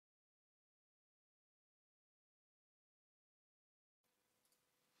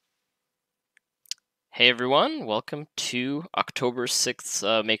Hey everyone, welcome to October 6th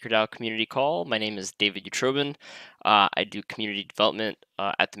MakerDAO community call. My name is David Utrobin. I do community development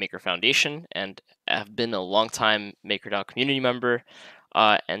at the Maker Foundation and have been a long-time MakerDAO community member.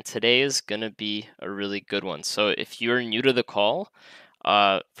 And today is going to be a really good one. So if you're new to the call,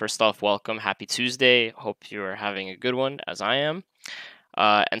 first off, welcome. Happy Tuesday. Hope you're having a good one, as I am.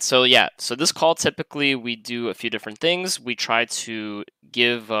 So this call, typically we do a few different things. We try to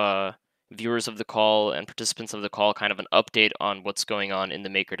give viewers of the call and participants of the call kind of an update on what's going on in the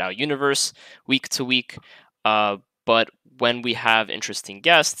MakerDAO universe week to week. But when we have interesting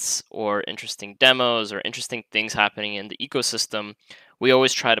guests or interesting demos or interesting things happening in the ecosystem, we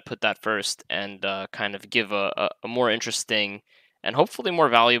always try to put that first and kind of give a more interesting and hopefully more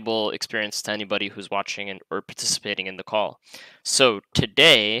valuable experience to anybody who's watching or participating in the call. So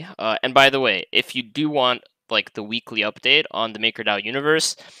today, and by the way, if you do want like the weekly update on the MakerDAO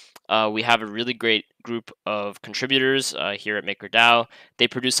universe, we have a really great group of contributors here at MakerDAO. They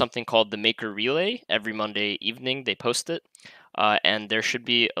produce something called the Maker Relay every Monday evening. They post it, and there should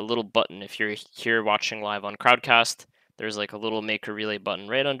be a little button if you're here watching live on Crowdcast. There's like a little Maker Relay button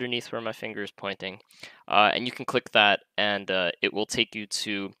right underneath where my finger is pointing, and you can click that, and it will take you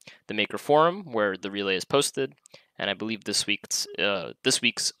to the Maker Forum where the relay is posted. And I believe this week's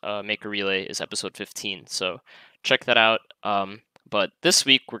Maker Relay is episode 15. So check that out. But this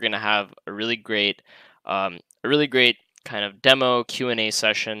week we're going to have a really great kind of demo Q&A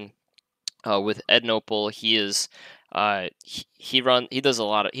session with Ed Noepel. He is he does a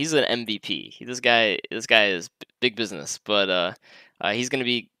lot of, he's an MVP. This guy is big business, but he's going to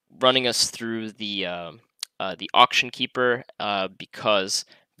be running us through the auction keeper because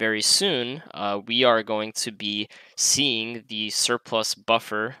very soon we are going to be seeing the surplus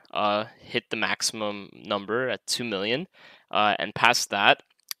buffer hit the maximum number at 2 million. And past that,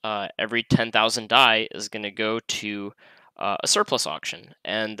 every 10,000 DAI is going to go to a surplus auction.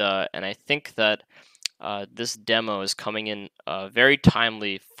 And I think that this demo is coming in very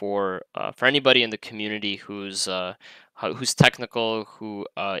timely for anybody in the community who's technical, who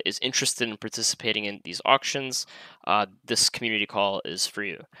is interested in participating in these auctions. This community call is for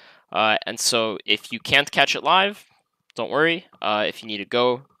you. And so if you can't catch it live, don't worry. If you need to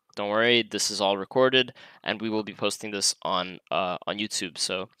go, don't worry. This is all recorded, and we will be posting this on YouTube.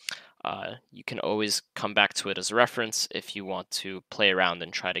 So you can always come back to it as a reference if you want to play around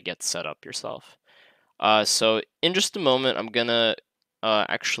and try to get set up yourself. So in just a moment, I'm gonna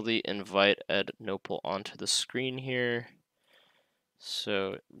actually invite Ed Noepel onto the screen here.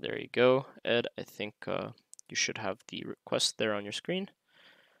 So there you go, Ed. I think you should have the request there on your screen.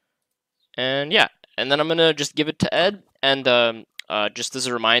 And yeah, and then I'm gonna just give it to Ed. And just as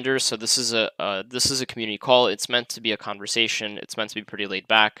a reminder, so this is a community call. It's meant to be a conversation. It's meant to be pretty laid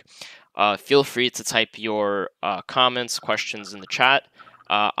back. Feel free to type your comments, questions in the chat.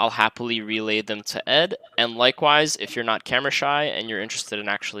 I'll happily relay them to Ed. And likewise, if you're not camera shy and you're interested in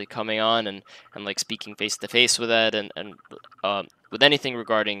actually coming on and like speaking face to face with Ed and with anything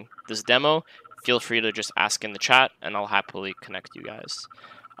regarding this demo, feel free to just ask in the chat and I'll happily connect you guys.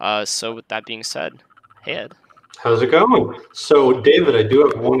 So with that being said, hey Ed. How's it going? So David, I do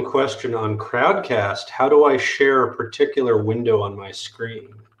have one question on Crowdcast. How do I share a particular window on my screen?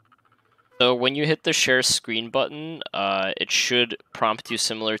 So when you hit the share screen button, it should prompt you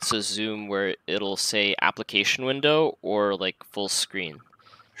similar to Zoom where it'll say application window or like full screen.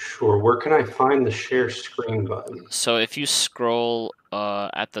 Sure. Where can I find the share screen button? So if you scroll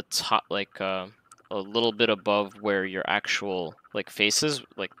at the top, like a little bit above where your actual like face is,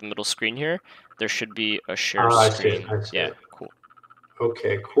 like the middle screen here, there should be a share screen. I see. Yeah, cool.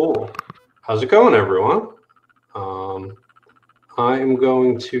 Okay, cool. How's it going, everyone? I am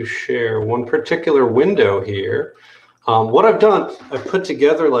going to share one particular window here. What I've done, I've put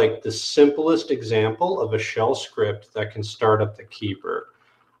together like the simplest example of a shell script that can start up the keeper.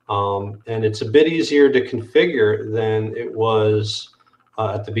 And it's a bit easier to configure than it was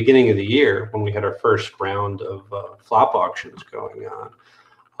at the beginning of the year when we had our first round of flop auctions going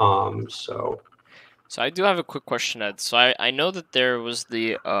on. So I do have a quick question, Ed. So I know that there was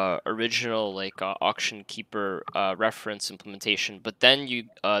the original like auction keeper reference implementation, but then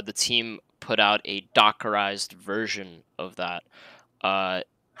the team put out a Dockerized version of that.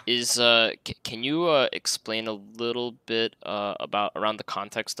 Can you explain a little bit around the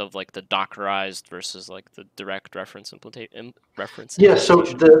context of like the Dockerized versus like the direct reference implementation? Yeah, so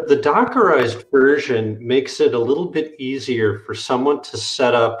the Dockerized version makes it a little bit easier for someone to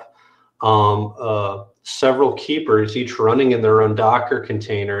set up several keepers, each running in their own Docker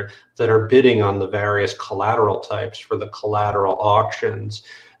container, that are bidding on the various collateral types for the collateral auctions.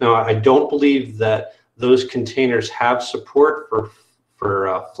 Now, I don't believe that those containers have support for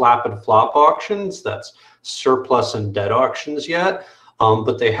flap and flop auctions. That's surplus and dead auctions yet,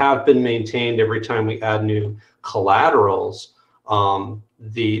 but they have been maintained every time we add new collaterals.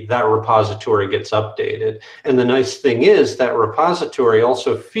 That repository gets updated. And the nice thing is that repository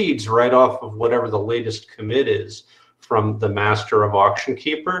also feeds right off of whatever the latest commit is from the master of Auction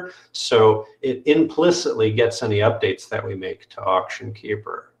Keeper. So it implicitly gets any updates that we make to Auction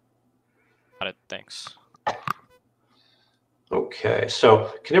Keeper. Got it, thanks. Okay,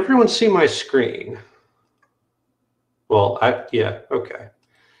 so can everyone see my screen? Well, yeah, okay.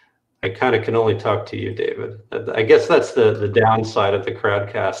 I kind of can only talk to you, David. I guess that's the downside of the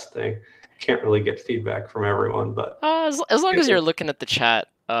Crowdcast thing. Can't really get feedback from everyone, but As long as you're looking at the chat.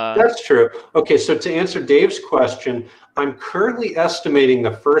 That's true. Okay, so to answer Dave's question, I'm currently estimating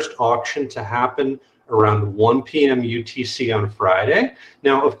the first auction to happen around 1 p.m. UTC on Friday.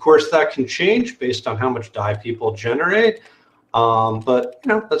 Now, of course, that can change based on how much DAI people generate, but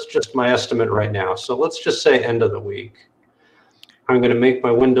that's just my estimate right now. So let's just say end of the week. I'm going to make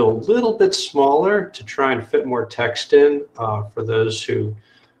my window a little bit smaller to try and fit more text in for those who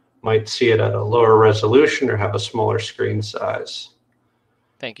might see it at a lower resolution or have a smaller screen size.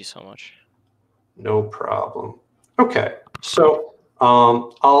 Thank you so much. No problem. Okay, so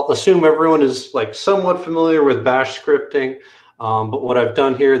I'll assume everyone is somewhat familiar with bash scripting, but what I've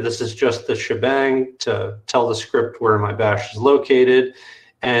done here, this is just the shebang to tell the script where my bash is located.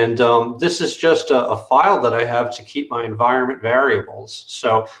 And this is just a file that I have to keep my environment variables.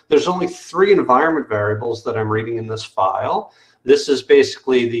 So there's only 3 environment variables that I'm reading in this file. This is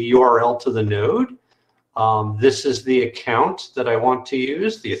basically the URL to the node. This is the account that I want to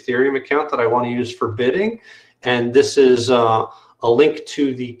use, the Ethereum account that I want to use for bidding. And this is a link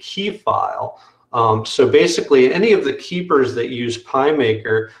to the key file. So basically, any of the keepers that use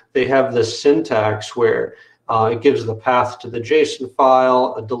PyMaker, they have this syntax where it gives the path to the JSON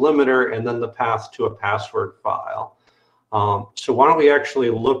file, a delimiter, and then the path to a password file. So why don't we actually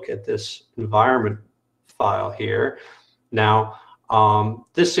look at this environment file here. Now,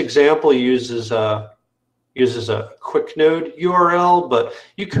 this example uses a quick node URL, but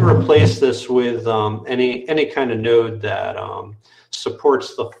you can replace this with any kind of node that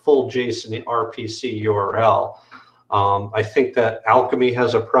supports the full JSON RPC URL. I think that Alchemy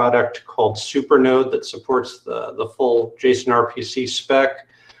has a product called Supernode that supports the full JSON RPC spec.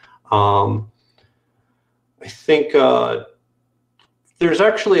 I think there's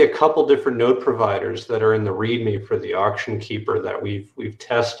actually a couple different node providers that are in the README for the Auction Keeper that we've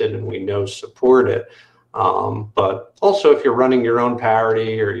tested and we know support it. But also, if you're running your own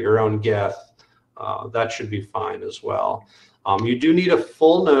parity or your own Geth, that should be fine as well. You do need a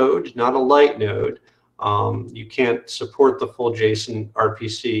full node, not a light node. You can't support the full JSON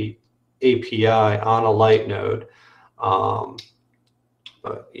RPC API on a light node.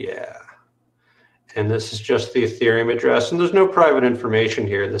 But yeah. And this is just the Ethereum address. And there's no private information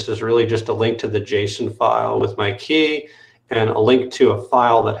here. This is really just a link to the JSON file with my key and a link to a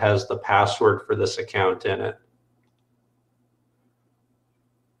file that has the password for this account in it.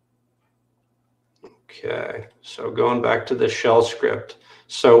 Okay, so going back to the shell script.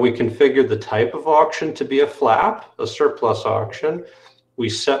 So we configured the type of auction to be a flap, a surplus auction. We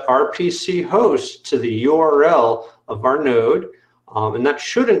set RPC host to the URL of our node, and that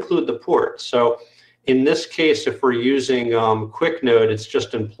should include the port. So in this case, if we're using quick node, it's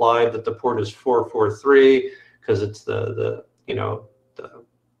just implied that the port is 443 because it's the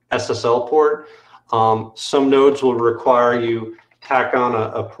SSL port. Some nodes will require you tack on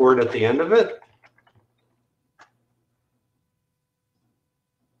a port at the end of it.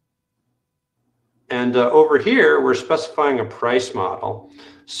 And over here, we're specifying a price model.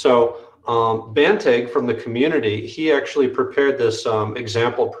 So Banteg from the community, he actually prepared this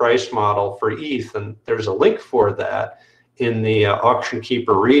example price model for ETH, and there's a link for that in the Auction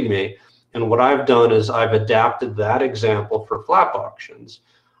Keeper README. And what I've done is I've adapted that example for flap auctions.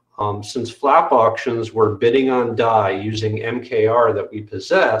 Since flap auctions, we're bidding on DAI using MKR that we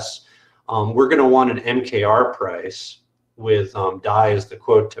possess, we're going to want an MKR price with DAI as the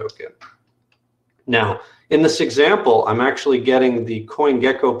quote token. Now, in this example, I'm actually getting the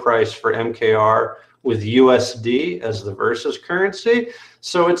CoinGecko price for MKR with USD as the versus currency.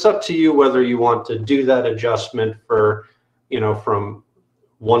 So it's up to you whether you want to do that adjustment for, from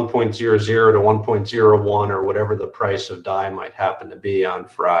 1.00 to 1.01 or whatever the price of DAI might happen to be on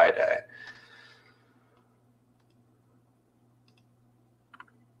Friday.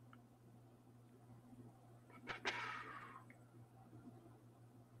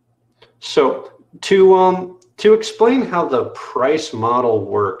 So to To explain how the price model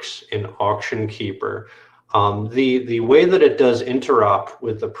works in Auction Keeper, the way that it does interop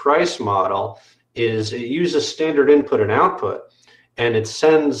with the price model is it uses standard input and output, and it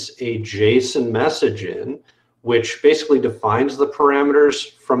sends a JSON message in, which basically defines the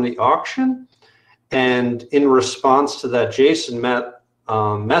parameters from the auction. And in response to that JSON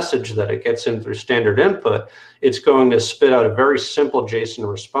message that it gets in through standard input, it's going to spit out a very simple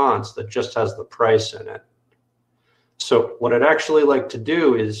JSON response that just has the price in it. So what I'd actually like to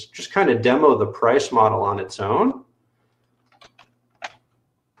do is just kind of demo the price model on its own.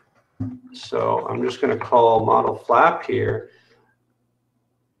 So I'm just going to call model flap here.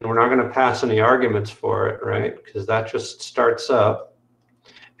 And we're not going to pass any arguments for it, right? Because that just starts up.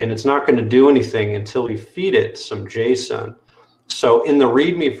 And it's not going to do anything until we feed it some JSON. So in the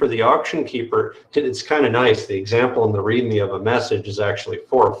README for the Auction Keeper, it's kind of nice. The example in the README of a message is actually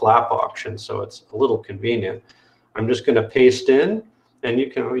for a flap auction, so it's a little convenient. I'm just going to paste in, and you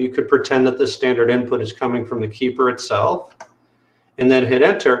could pretend that the standard input is coming from the keeper itself, and then hit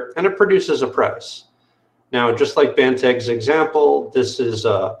enter, and it produces a price. Now, just like Banteg's example, this is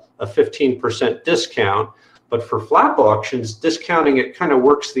a 15% discount, but for flap auctions, discounting it kind of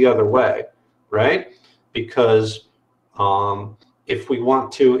works the other way, right? Because if we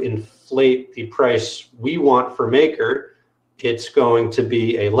want to inflate the price we want for Maker, it's going to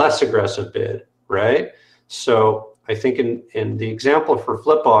be a less aggressive bid, right? So I think in the example for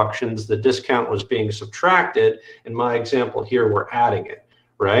flip auctions, the discount was being subtracted. In my example here, we're adding it,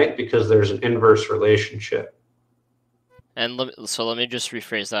 right? Because there's an inverse relationship. And let me just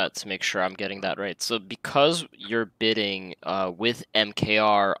rephrase that to make sure I'm getting that right. So because you're bidding with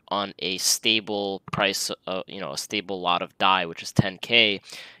MKR on a stable price, a stable lot of DAI, which is 10K,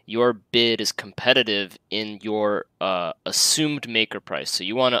 your bid is competitive in your assumed maker price. So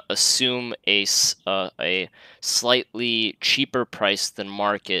you want to assume a slightly cheaper price than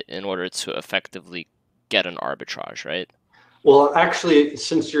market in order to effectively get an arbitrage, right? Well, actually,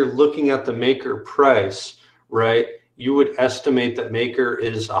 since you're looking at the maker price, right, you would estimate that Maker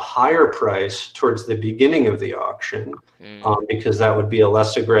is a higher price towards the beginning of the auction, because that would be a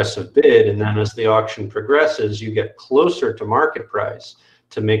less aggressive bid. And then as the auction progresses, you get closer to market price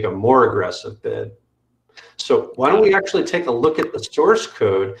to make a more aggressive bid. So why don't we actually take a look at the source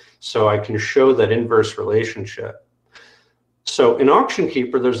code so I can show that inverse relationship. So in Auction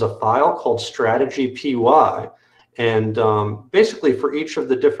Keeper, there's a file called strategy.py. And basically for each of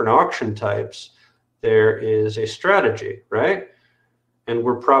the different auction types, there is a strategy, right? And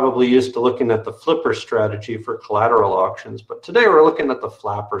we're probably used to looking at the flipper strategy for collateral auctions, but today we're looking at the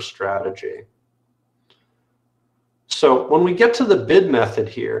flapper strategy. So when we get to the bid method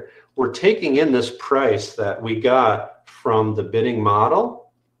here, we're taking in this price that we got from the bidding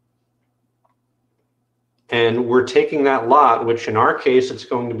model, and we're taking that lot, which in our case, it's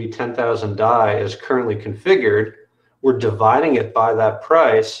going to be 10,000 DAI as currently configured. We're dividing it by that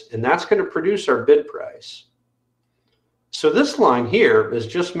price, and that's going to produce our bid price. So this line here is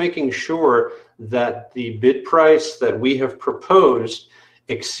just making sure that the bid price that we have proposed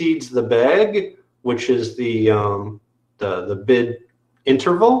exceeds the bag, which is the bid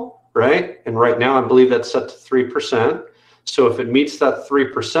interval, right? And right now I believe that's set to 3%. So if it meets that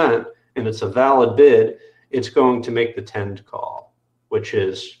 3% and it's a valid bid, it's going to make the tend call, which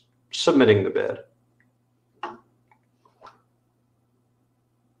is submitting the bid.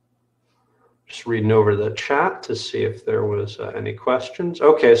 Just reading over the chat to see if there was any questions.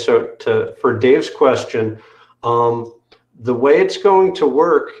 Okay, so for Dave's question, the way it's going to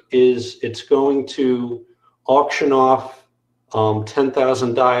work is it's going to auction off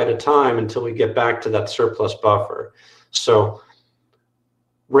 10,000 DAI at a time until we get back to that surplus buffer. So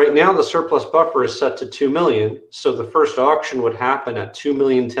right now the surplus buffer is set to 2 million. So the first auction would happen at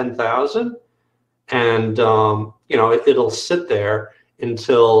 2,010,000, and it'll sit there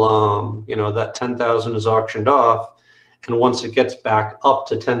until that 10,000 is auctioned off, and once it gets back up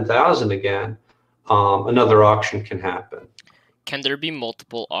to 10,000 again, another auction can happen. Can there be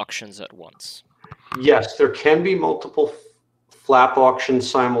multiple auctions at once? Yes, there can be multiple flap auctions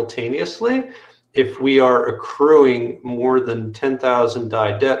simultaneously if we are accruing more than 10,000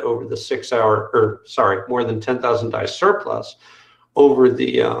 DAI debt over the 6 hour, more than 10,000 DAI surplus over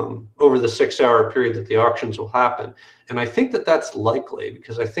the 6 hour period that the auctions will happen. And I think that that's likely,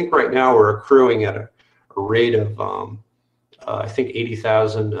 because I think right now we're accruing at a rate of, I think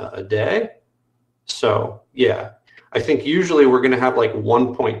 80,000 a day. So yeah, I think usually we're going to have like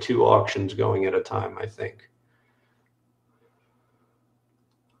 1.2 auctions going at a time, I think.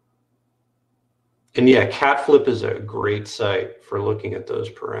 And yeah, Catflip is a great site for looking at those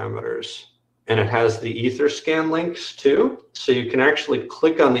parameters. and it has the Etherscan links too. So you can actually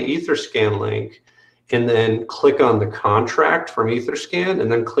click on the Etherscan link and then click on the contract from Etherscan and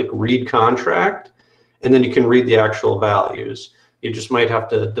then click read contract. And then you can read the actual values. You just might have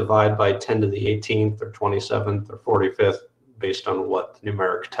to divide by 10 to the 18th or 27th or 45th based on what the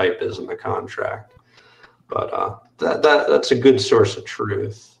numeric type is in the contract. But that's a good source of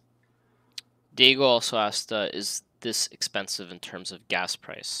truth. Diego also asked, is this expensive in terms of gas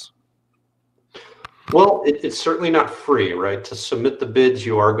price? Well, it's certainly not free, right? To submit the bids,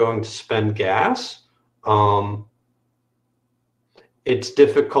 you are going to spend gas. It's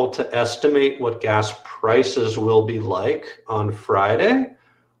difficult to estimate what gas prices will be like on Friday.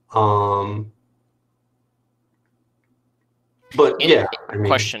 But yeah, I mean,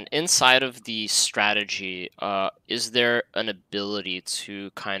 question, inside of the strategy, is there an ability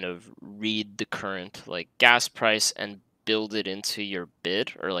to kind of read the current like gas price and build it into your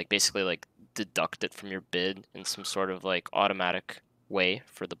bid, or like basically like deduct it from your bid in some sort of like automatic way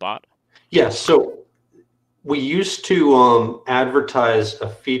for the bot? Yeah, so we used to advertise a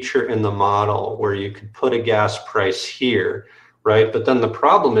feature in the model where you could put a gas price here, right? But then the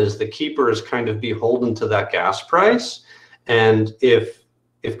problem is the keeper is kind of beholden to that gas price. And if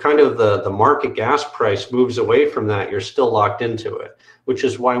kind of the market gas price moves away from that, you're still locked into it, which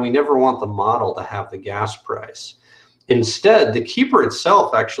is why we never want the model to have the gas price. Instead, the keeper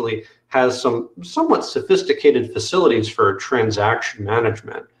itself actually has some somewhat sophisticated facilities for transaction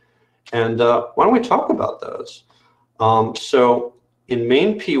management. And why don't we talk about those? So in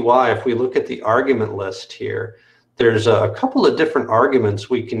main PY, if we look at the argument list here, there's a couple of different arguments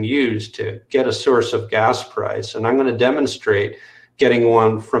we can use to get a source of gas price. And I'm going to demonstrate getting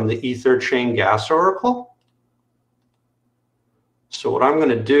one from the Etherchain gas oracle. So what I'm going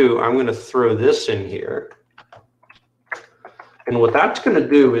to do, I'm going to throw this in here. And what that's going to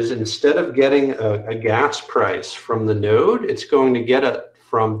do is instead of getting a gas price from the node, it's going to get it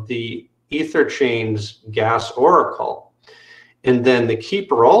from the Etherchain's gas oracle. And then the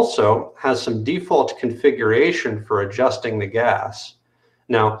keeper also has some default configuration for adjusting the gas.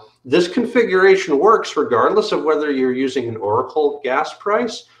 Now, this configuration works regardless of whether you're using an oracle gas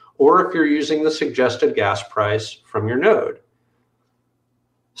price or if you're using the suggested gas price from your node.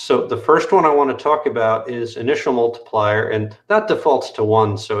 So the first one I want to talk about is initial multiplier, and that defaults to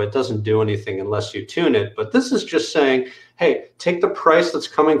 1, so it doesn't do anything unless you tune it. But this is just saying, hey, take the price that's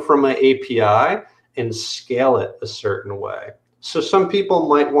coming from my API and scale it a certain way. So some people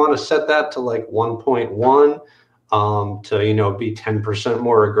might want to set that to like 1.1 to be 10%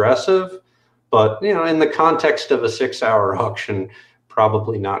 more aggressive, but in the context of a 6-hour auction,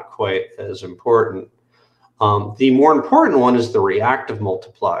 probably not quite as important. The more important one is the reactive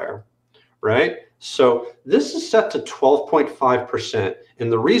multiplier, right? So this is set to 12.5%.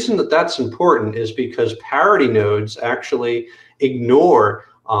 And the reason that that's important is because parity nodes actually ignore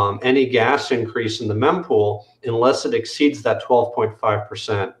any gas increase in the mempool unless it exceeds that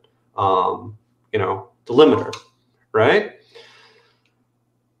 12.5% delimiter, right?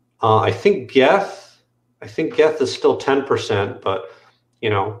 I think Geth is still 10%, but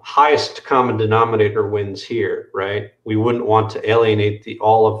highest common denominator wins here, right? We wouldn't want to alienate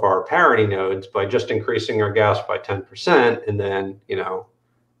all of our parity nodes by just increasing our gas by 10%, and then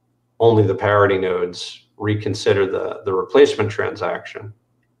only the parity nodes reconsider the replacement transaction.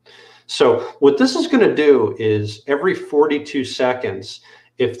 So what this is going to do is every 42 seconds,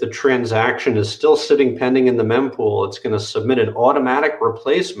 if the transaction is still sitting pending in the mempool, it's going to submit an automatic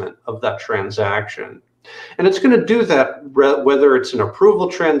replacement of that transaction. And it's going to do that whether it's an approval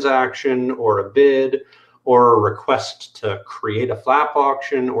transaction or a bid or a request to create a flap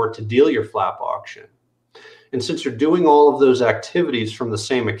auction or to deal your flap auction. And since you're doing all of those activities from the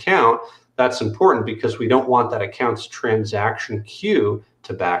same account, that's important because we don't want that account's transaction queue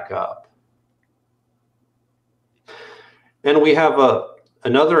to back up. And we have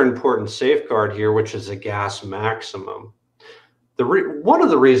another important safeguard here, which is a gas maximum. One of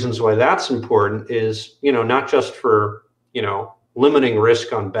the reasons why that's important is, not just for, limiting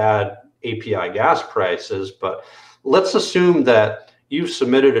risk on bad API gas prices, but let's assume that you've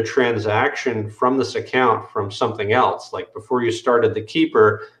submitted a transaction from this account from something else. Like before you started the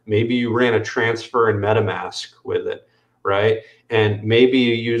keeper, maybe you ran a transfer in MetaMask with it, right? And maybe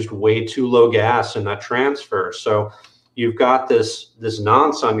you used way too low gas in that transfer. So you've got this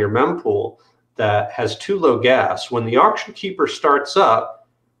nonce on your mempool that has too low gas. When the auction keeper starts up,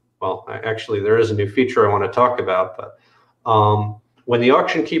 well, actually there is a new feature I want to talk about, but when the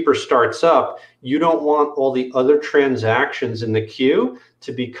auction keeper starts up, you don't want all the other transactions in the queue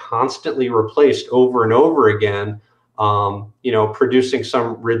to be constantly replaced over and over again, producing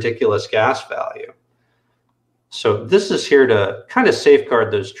some ridiculous gas value. So this is here to kind of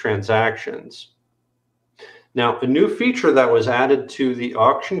safeguard those transactions. Now, a new feature that was added to the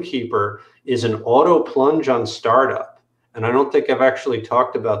auction keeper is an auto plunge on startup. And I don't think I've actually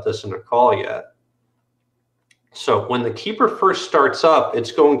talked about this in a call yet. So when the keeper first starts up,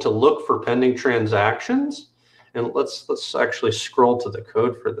 it's going to look for pending transactions. And let's actually scroll to the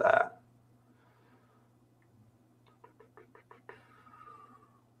code for that.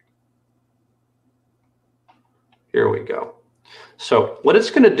 Here we go. So what it's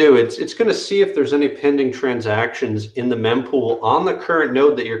going to do, it's going to see if there's any pending transactions in the mempool on the current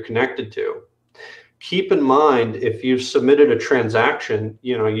node that you're connected to. Keep in mind, if you've submitted a transaction,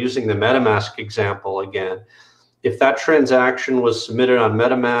 using the MetaMask example again, if that transaction was submitted on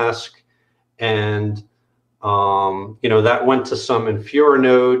MetaMask and that went to some inferior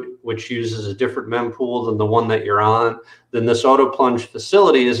node, which uses a different mempool than the one that you're on, then this auto plunge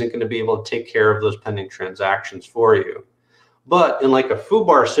facility isn't going to be able to take care of those pending transactions for you. But in like a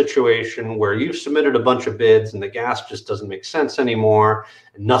foobar situation where you've submitted a bunch of bids and the gas just doesn't make sense anymore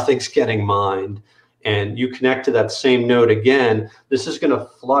and nothing's getting mined, and you connect to that same node again, this is going to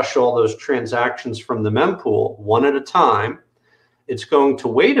flush all those transactions from the mempool one at a time. It's going to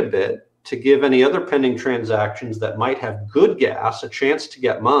wait a bit to give any other pending transactions that might have good gas a chance to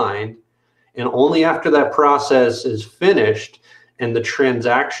get mined. And only after that process is finished and the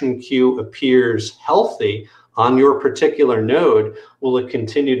transaction queue appears healthy on your particular node, will it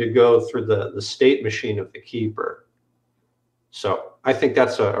continue to go through the state machine of the keeper. So I think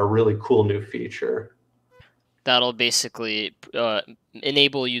that's a really cool new feature. That'll basically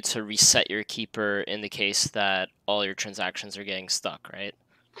enable you to reset your keeper in the case that all your transactions are getting stuck, right?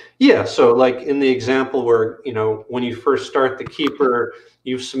 Yeah, so like in the example where, when you first start the keeper,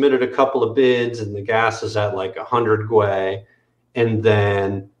 you've submitted a couple of bids and the gas is at like 100 gwei, and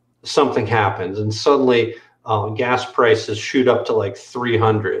then something happens and suddenly gas prices shoot up to like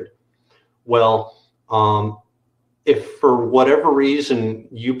 300. Well, if for whatever reason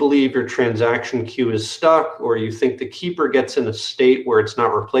you believe your transaction queue is stuck, or you think the keeper gets in a state where it's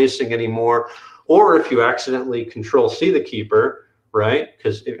not replacing anymore, or if you accidentally Control-C the keeper, right?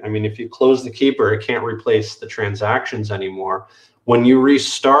 Because if you close the keeper, it can't replace the transactions anymore. When you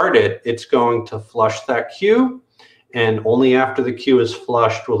restart it, it's going to flush that queue, and only after the queue is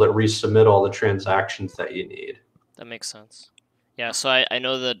flushed will it resubmit all the transactions that you need. That makes sense. Yeah, so I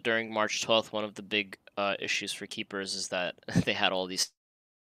know that during March 12th, one of the big issues for keepers is that they had all these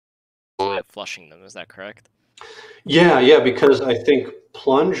flushing them. Is that correct? Yeah, because I think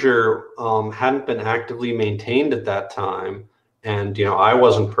Plunger hadn't been actively maintained at that time. And, I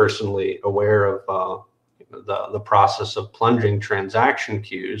wasn't personally aware of the process of plunging transaction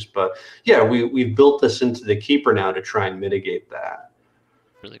queues. But yeah, we've built this into the keeper now to try and mitigate that.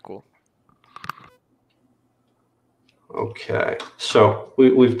 Really cool. Okay, so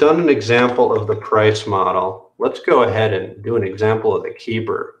we've done an example of the price model. Let's go ahead and do an example of the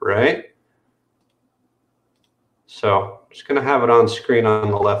keeper, right? So I'm just going to have it on screen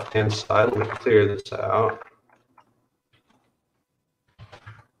on the left-hand side. Let me clear this out.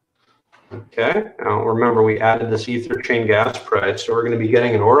 Okay, now remember we added this Ether chain gas price, so we're going to be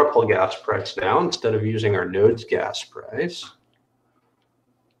getting an Oracle gas price now instead of using our node's gas price.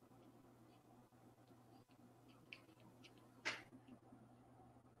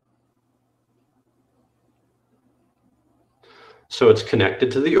 So it's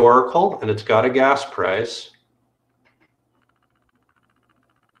connected to the Oracle and it's got a gas price.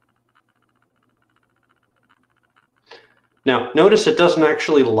 Now, notice it doesn't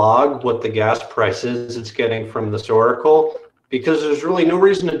actually log what the gas price is it's getting from this Oracle, because there's really no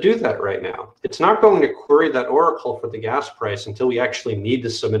reason to do that right now. It's not going to query that Oracle for the gas price until we actually need to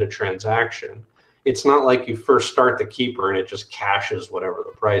submit a transaction. It's not like you first start the keeper and it just caches whatever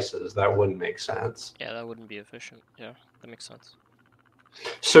the price is. That wouldn't make sense. Yeah, that wouldn't be efficient. Yeah, that makes sense.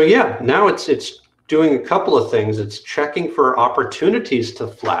 So yeah, now it's doing a couple of things. It's checking for opportunities to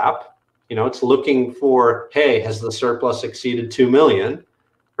flap. It's looking for, hey, has the surplus exceeded 2 million,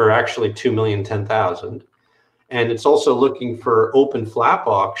 or actually 2,010,000? And it's also looking for open flap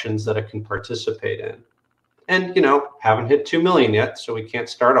auctions that it can participate in. And, haven't hit 2 million yet, so we can't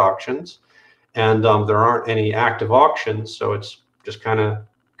start auctions. And there aren't any active auctions, so it's just kind of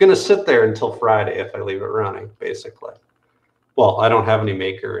going to sit there until Friday if I leave it running, basically. Well, I don't have any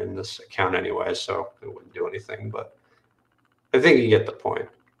Maker in this account anyway, so it wouldn't do anything, but I think you get the point.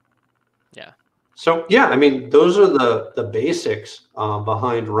 Yeah. So yeah, those are the basics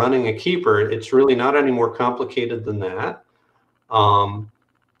behind running a keeper. It's really not any more complicated than that. I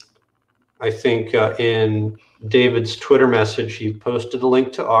think in David's Twitter message, he posted a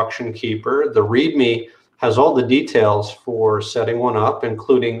link to Auction Keeper. The README has all the details for setting one up,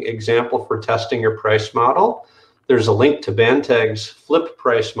 including example for testing your price model. There's a link to Bantag's flip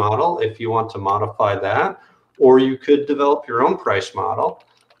price model if you want to modify that, or you could develop your own price model.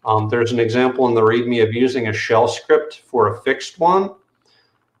 There's an example in the README of using a shell script for a fixed one.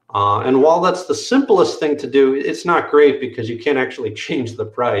 And while that's the simplest thing to do, it's not great because you can't actually change the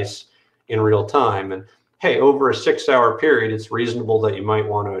price in real time. And hey, over a 6-hour period, it's reasonable that you might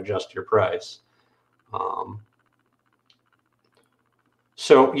want to adjust your price.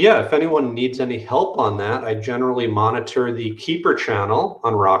 So yeah, if anyone needs any help on that, I generally monitor the Keeper channel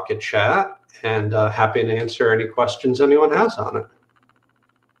on Rocket Chat, and happy to answer any questions anyone has on it.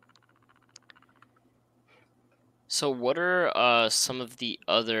 So what are some of the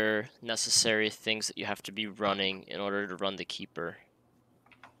other necessary things that you have to be running in order to run the Keeper?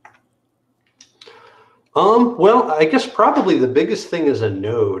 Well, I guess probably the biggest thing is a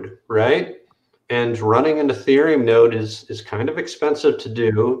node, right? And running an Ethereum node is kind of expensive to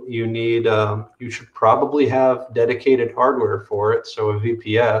do. You need, you should probably have dedicated hardware for it, so a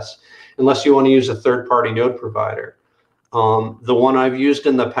VPS, unless you want to use a third-party node provider. The one I've used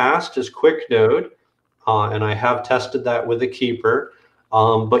in the past is QuickNode, and I have tested that with a Keeper.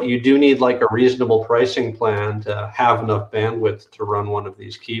 But you do need like a reasonable pricing plan to have enough bandwidth to run one of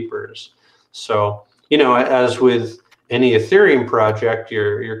these Keepers. So, you know, as with any Ethereum project,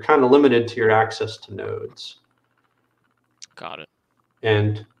 you're kind of limited to your access to nodes. Got it.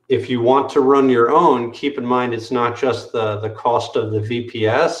 And if you want to run your own, keep in mind it's not just the cost of the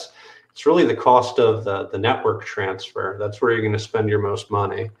VPS, it's really the cost of the network transfer. That's where you're going to spend your most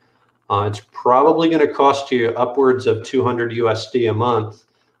money. It's probably going to cost you upwards of 200 USD a month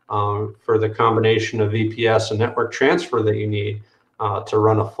for the combination of VPS and network transfer that you need to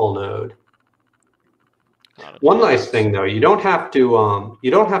run a full node. One nice thing though, you don't have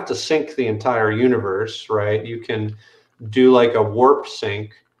to sync the entire universe, right? You can do like a warp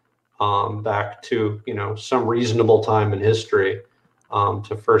sync back to, you know, some reasonable time in history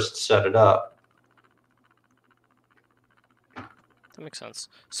to first set it up. That makes sense.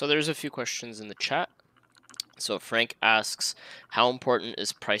 So there's a few questions in the chat. So Frank asks, how important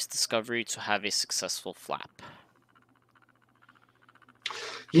is price discovery to have a successful flap?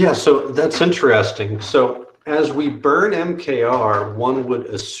 Yeah, so that's interesting. So as we burn MKR, one would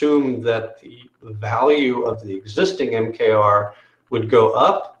assume that the value of the existing MKR would go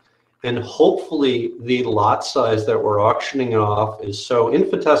up, and hopefully the lot size that we're auctioning off is so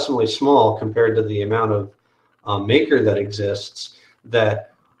infinitesimally small compared to the amount of Maker that exists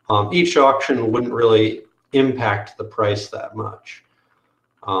that each auction wouldn't really impact the price that much.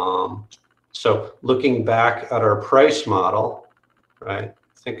 So looking back at our price model, right?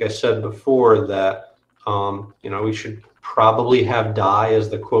 I think I said before that you know, we should probably have DAI as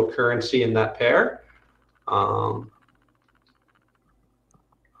the quote currency in that pair. But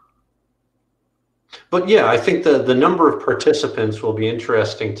yeah, I think the number of participants will be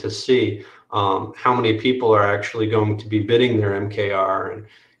interesting to see. How many people are actually going to be bidding their MKR and,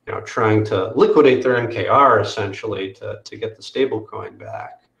 you know, trying to liquidate their MKR essentially to get the stablecoin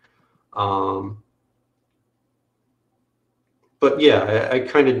back. But yeah, I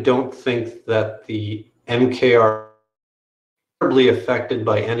kind of don't think that the MKR are terribly affected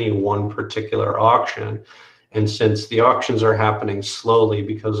by any one particular auction. And since the auctions are happening slowly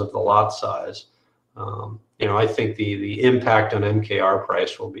because of the lot size, you know, I think the impact on MKR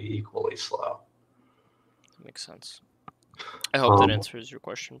price will be equally slow. That makes sense. I hope that answers your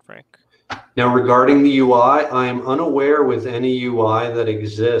question, Frank. Now, regarding the UI, I am unaware with any UI that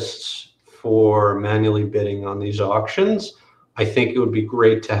exists for manually bidding on these auctions. I think it would be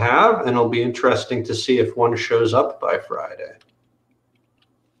great to have, and it'll be interesting to see if one shows up by Friday.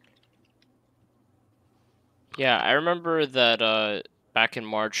 Yeah, I remember that back in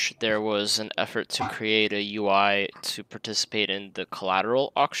March, there was an effort to create a UI to participate in the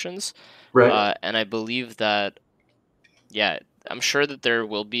collateral auctions. Right. And I believe that, yeah, I'm sure that there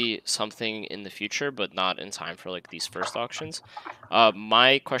will be something in the future, but not in time for like these first auctions.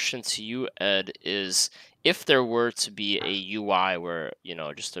 My question to you, Ed, is if there were to be a UI where, you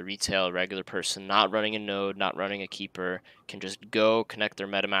know, just a retail regular person not running a node, not running a Keeper, can just go connect their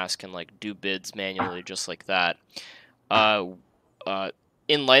MetaMask and like do bids manually just like that.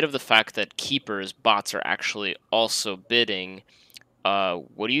 In light of the fact that Keepers, bots are actually also bidding,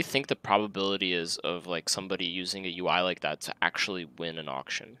 what do you think the probability is of like somebody using a UI like that to actually win an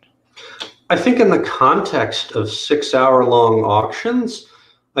auction? I think in the context of 6-hour-long auctions,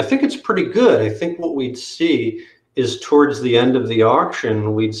 I think it's pretty good. I think what we'd see is towards the end of the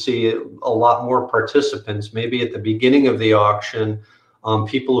auction, we'd see a lot more participants. Maybe at the beginning of the auction,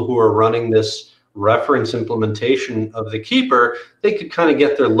 people who are running this reference implementation of the keeper, they could kind of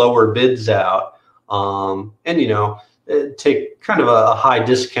get their lower bids out, and take kind of a high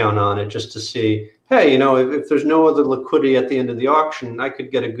discount on it just to see, hey, if there's no other liquidity at the end of the auction, I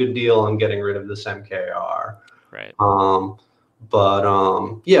could get a good deal on getting rid of this MKR. Right.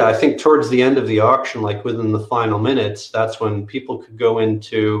 Yeah, I think towards the end of the auction, like within the final minutes, that's when people could go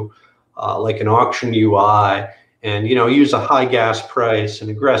into like an auction UI and use a high gas price, an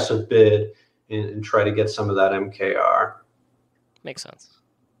aggressive bid, and try to get some of that MKR. Makes sense.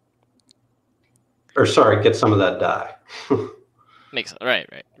 Or sorry, get some of that DAI. Makes sense. Right.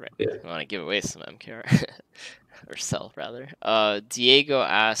 Yeah. I want to give away some MKR. Or sell, rather. Diego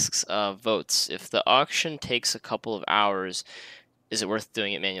asks, votes. If the auction takes a couple of hours, is it worth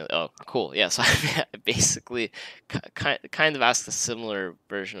doing it manually? Oh, cool. Yeah, so I basically kind of asked a similar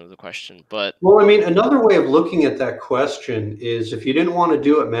version of the question, but... Well, I mean, another way of looking at that question is if you didn't want to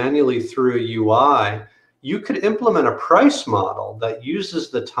do it manually through a UI, you could implement a price model that uses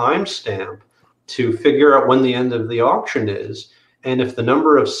the timestamp to figure out when the end of the auction is. And if the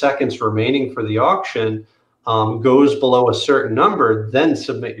number of seconds remaining for the auction goes below a certain number, then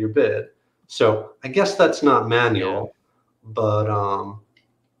submit your bid. So I guess that's not manual, but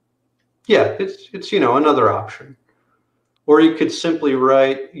yeah, it's another option. Or you could simply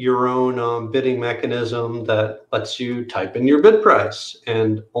write your own bidding mechanism that lets you type in your bid price,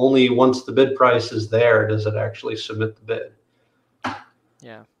 and only once the bid price is there does it actually submit the bid.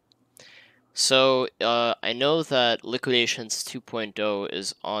 Yeah. So I know that Liquidations 2.0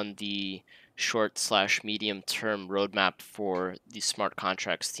 is on the short/medium term roadmap for the smart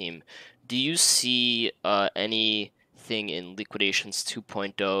contracts team. Do you see anything in Liquidations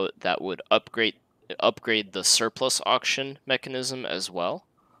 2.0 that would upgrade the surplus auction mechanism as well?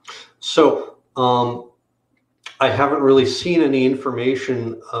 So I haven't really seen any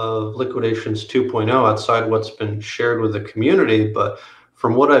information of Liquidations 2.0 outside what's been shared with the community, but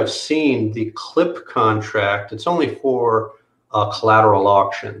from what I've seen, the CLIP contract, it's only for collateral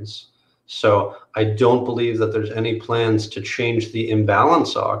auctions. So I don't believe that there's any plans to change the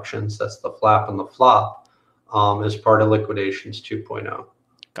imbalance auctions, that's the flap and the flop, as part of Liquidations 2.0.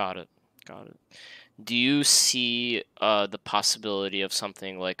 Got it. Do you see the possibility of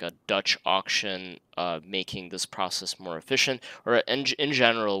something like a Dutch auction making this process more efficient? Or in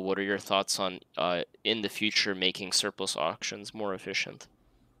general, what are your thoughts on in the future making surplus auctions more efficient?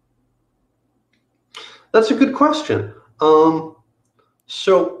 That's a good question.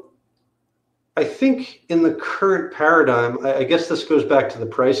 So I think in the current paradigm, I guess this goes back to the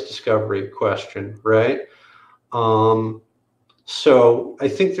price discovery question, right? So I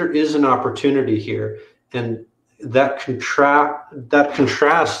think there is an opportunity here, and that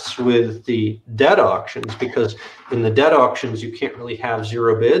contrasts with the debt auctions, because in the debt auctions you can't really have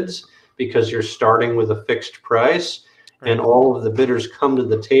zero bids because you're starting with a fixed price, and all of the bidders come to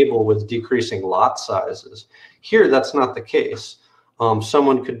the table with decreasing lot sizes. Here, that's not the case.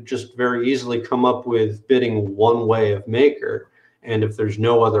 Someone could just very easily come up with bidding one way of Maker, and if there's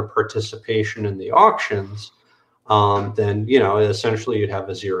no other participation in the auctions, then essentially you'd have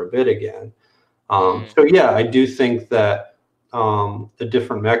a zero bid again. So yeah, I do think that a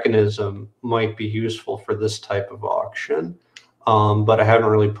different mechanism might be useful for this type of auction, but I haven't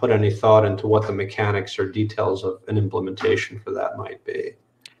really put any thought into what the mechanics or details of an implementation for that might be.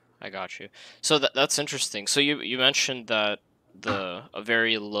 I got you. So that's interesting. So you mentioned that a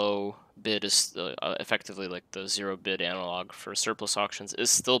very low bid is effectively like the zero bid analog for surplus auctions is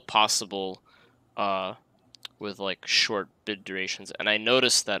still possible with like short bid durations. And I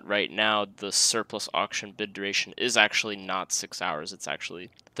noticed that right now the surplus auction bid duration is actually not 6 hours, it's actually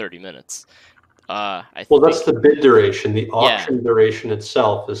 30 minutes. Well, that's the bid duration. The auction duration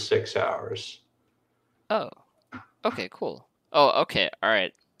itself is 6 hours. Oh, okay, cool. Oh, okay, all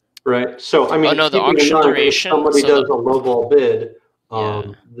right. Right. So I mean, no, the keeping in auction mind, duration. if somebody does a lowball bid, Yeah.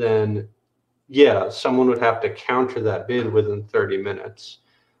 then yeah, someone would have to counter that bid within 30 minutes.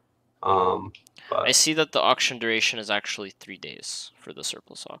 But I see that the auction duration is actually 3 days for the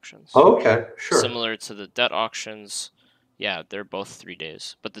surplus auctions. Okay, sure. Similar to the debt auctions, yeah, they're both 3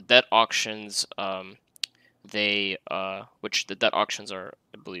 days. But the debt auctions, which the debt auctions are,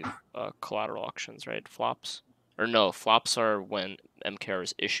 I believe, collateral auctions, right? Flops, or no, flops are when MKR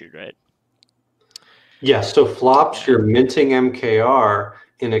is issued, right? Yeah. So flops, you're minting MKR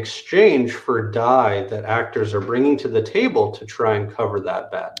in exchange for DAI that actors are bringing to the table to try and cover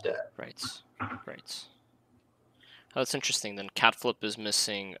that bad debt. Right. Oh, that's interesting. Then Catflip is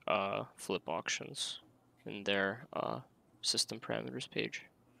missing flip auctions in their system parameters page.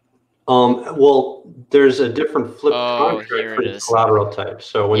 Well, there's a different flipped Oh, contract here for it each is. collateral type.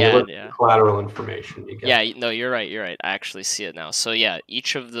 So when you Yeah, look at the yeah. collateral information, you get. Yeah, no, you're right, you're right. I actually see it now. So yeah,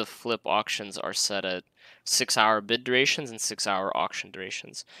 each of the flip auctions are set at 6-hour bid durations and 6-hour auction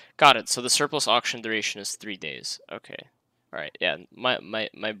durations. Got it. So the surplus auction duration is 3 days. Okay. All right. Yeah,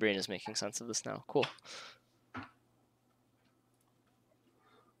 my brain is making sense of this now. Cool.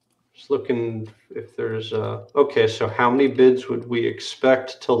 Just looking if there's okay, so how many bids would we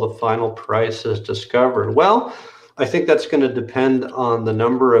expect till the final price is discovered? Well, I think that's going to depend on the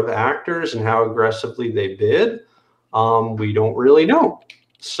number of actors and how aggressively they bid. We don't really know.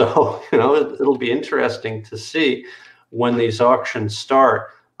 So, it'll be interesting to see when these auctions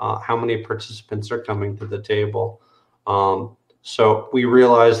start, how many participants are coming to the table. So we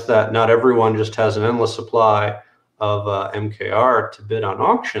realize that not everyone just has an endless supply of MKR to bid on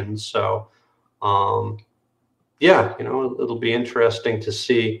auctions. So, yeah, it'll be interesting to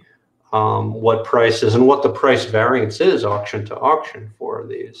see what prices and what the price variance is auction to auction for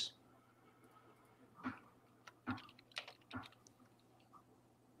these.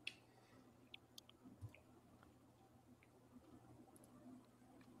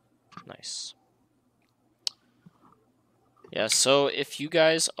 Nice. Yeah, so if you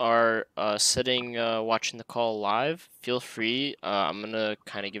guys are sitting watching the call live, feel free. I'm gonna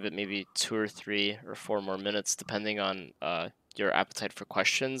kind of give it maybe 2 or 3 or 4 more minutes, depending on your appetite for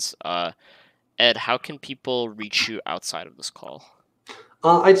questions. Ed, how can people reach you outside of this call?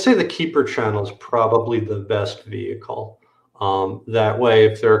 I'd say the Keeper channel is probably the best vehicle. That way,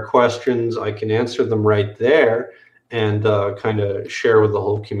 if there are questions, I can answer them right there and kind of share with the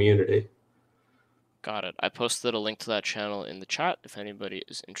whole community. Got it. I posted a link to that channel in the chat if anybody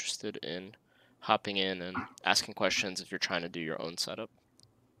is interested in hopping in and asking questions if you're trying to do your own setup.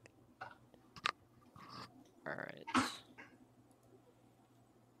 All right.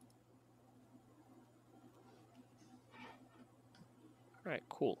 All right,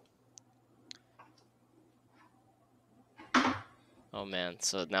 cool. Oh man,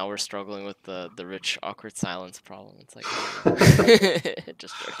 so now we're struggling with the rich awkward silence problem. It's like, oh,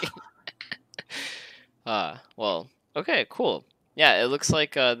 just joking. Well, okay, cool. Yeah, it looks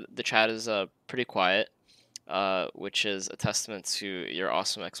like the chat is pretty quiet, which is a testament to your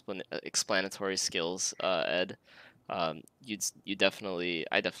awesome explanatory skills, Ed. I definitely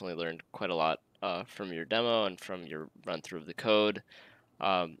learned quite a lot from your demo and from your run through of the code.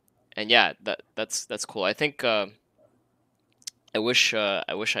 And yeah, that's cool. I think I wish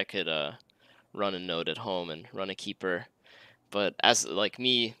I could run a node at home and run a keeper, but as like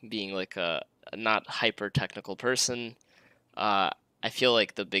me being like a not hyper technical person, uh, I feel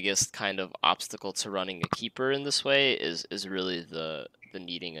like the biggest kind of obstacle to running a keeper in this way is really the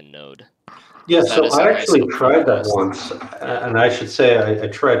needing a node, Yeah, because that so is a I nice actually upfront tried that cost. once, Yeah. and I should say I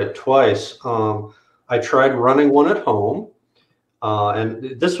tried it twice. I tried running one at home,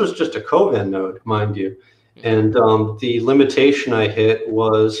 and this was just a Covan node, mind you. Hmm. And the limitation I hit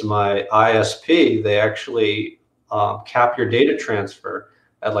was my ISP. They actually cap your data transfer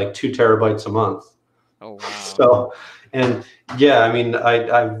at like 2 terabytes a month. Oh wow. So, and yeah, I mean,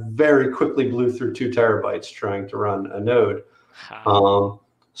 I very quickly blew through 2 terabytes trying to run a node. Ha. Um,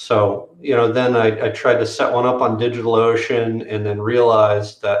 so, then I tried to set one up on DigitalOcean and then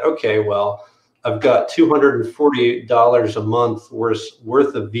realized that, okay, well, I've got $248 a month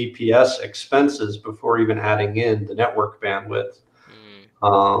worth of VPS expenses before even adding in the network bandwidth.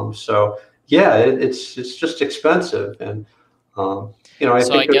 Mm. So yeah, it's just expensive. And, I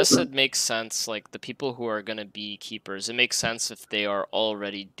So I think there's guess it makes sense, like the people who are gonna be keepers, it makes sense if they are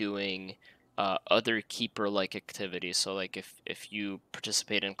already doing other keeper-like activities. So like if you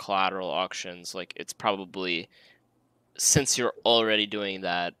participate in collateral auctions, like it's probably, since you're already doing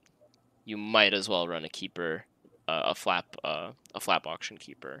that, you might as well run a keeper, a flap auction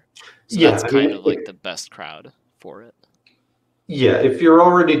keeper. So yeah, that's I kind mean, of like the best crowd for it. yeah, if you're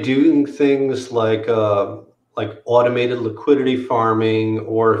already doing things like automated liquidity farming,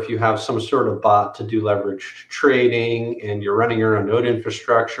 or if you have some sort of bot to do leveraged trading and you're running your own node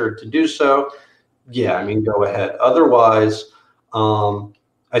infrastructure to do so, yeah, I Hmm. mean, go ahead. Otherwise, um,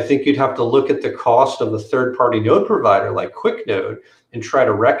 I think you'd have to look at the cost of a third-party node provider like QuickNode and try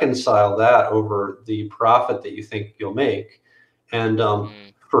to reconcile that over the profit that you think you'll make. And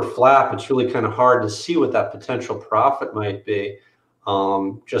Mm. for Flap, it's really kind of hard to see what that potential profit might be,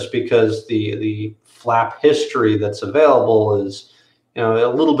 just because the Flap history that's available is, a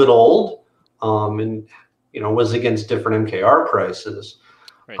little bit old, and was against different MKR prices.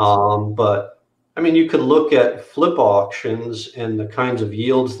 Right. But I mean, you could look at flip auctions and the kinds of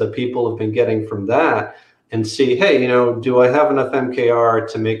yields that people have been getting from that, and see, hey, do I have enough MKR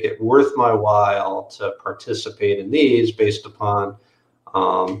to make it worth my while to participate in these based upon,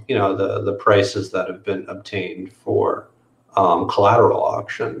 the prices that have been obtained for collateral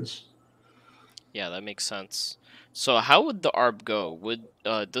auctions. Yeah, that makes sense. So how would the ARB go?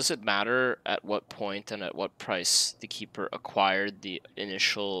 Does it matter at what point and at what price the keeper acquired the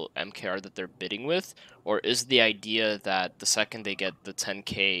initial MKR that they're bidding with? Or is the idea that the second they get the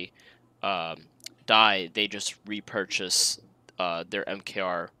 10K DAI, they just repurchase their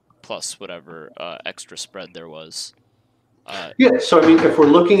MKR plus whatever extra spread there was? Yeah, so I mean, if we're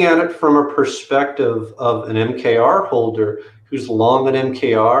looking at it from a perspective of an MKR holder who's long an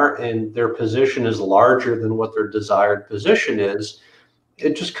MKR and their position is larger than what their desired position is,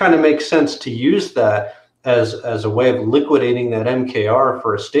 it just kind of makes sense to use that as a way of liquidating that MKR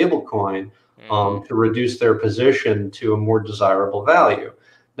for a stable coin to reduce their position to a more desirable value.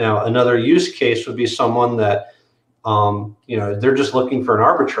 Now, another use case would be someone that they're just looking for an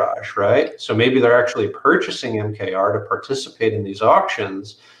arbitrage, right? So maybe they're actually purchasing MKR to participate in these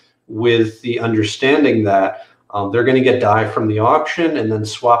auctions with the understanding that they're going to get DAI from the auction and then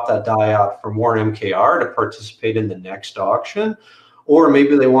swap that DAI out for more MKR to participate in the next auction. Or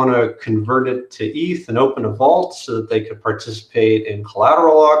maybe they want to convert it to ETH and open a vault so that they could participate in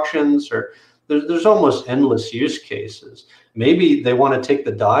collateral auctions. Or there's almost endless use cases. Maybe they want to take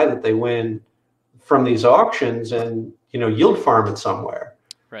the DAI that they win from these auctions and yield farm it somewhere.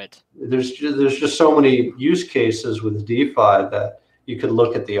 Right. There's just so many use cases with DeFi that you could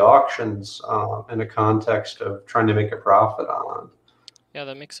look at the auctions in a context of trying to make a profit on. Yeah,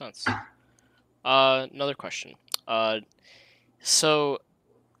 that makes sense. Another question. So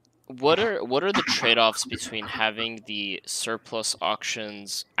what are the trade-offs between having the surplus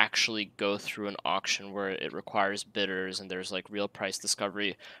auctions actually go through an auction where it requires bidders and there's like real price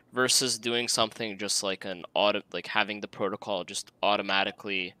discovery versus doing something just like having the protocol just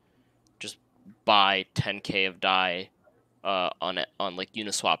automatically just buy 10K of DAI on like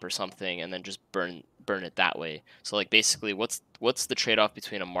Uniswap or something and then just burn it that way? So like basically what's the trade-off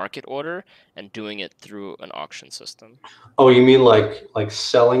between a market order and doing it through an auction system? Oh, you mean like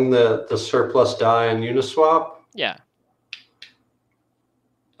selling the surplus DAI on Uniswap? Yeah.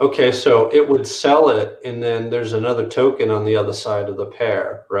 Okay, so it would sell it, and then there's another token on the other side of the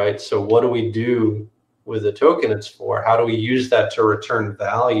pair, right? So what do we do with the token it's for? How do we use that to return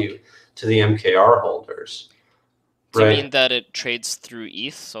value to the MKR holders? Do you Right. mean that it trades through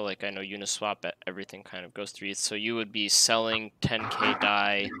ETH? So like I know Uniswap, everything kind of goes through ETH. So you would be selling 10K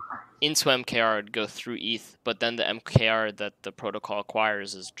DAI into MKR, it'd go through ETH, but then the MKR that the protocol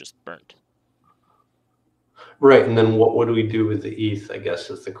acquires is just burnt. Right, and then what would we do with the ETH, I guess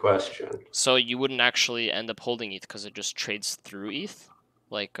is the question. So you wouldn't actually end up holding ETH because it just trades through ETH?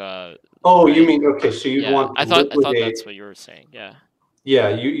 Like Oh, you right? mean, okay, so you'd Yeah, want to I thought liquidate. that's what you were saying. Yeah. Yeah,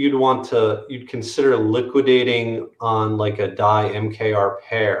 you'd consider liquidating on like a DAI MKR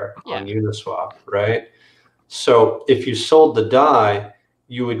pair Yeah. on Uniswap, right? So if you sold the DAI,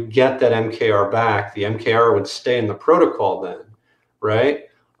 you would get that MKR back. The MKR would stay in the protocol then, right?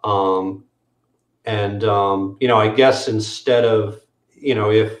 I guess instead of,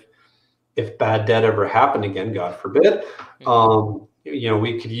 if bad debt ever happened again, God forbid,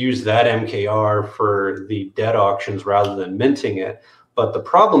 we could use that MKR for the debt auctions rather than minting it. But the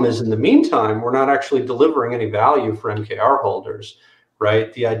problem is, in the meantime, we're not actually delivering any value for MKR holders,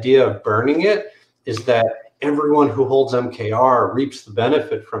 right? The idea of burning it is that everyone who holds MKR reaps the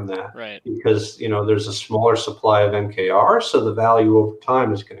benefit from that, Right. because there's a smaller supply of MKR, so the value over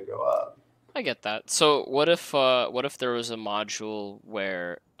time is going to go up. I get that. So what if there was a module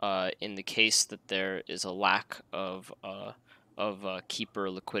where in the case that there is a lack of keeper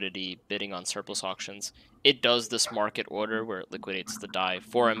liquidity bidding on surplus auctions, it does this market order where it liquidates the DAI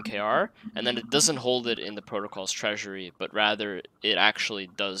for MKR, and then it doesn't hold it in the protocol's treasury, but rather it actually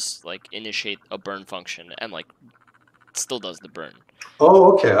does like initiate a burn function and like still does the burn.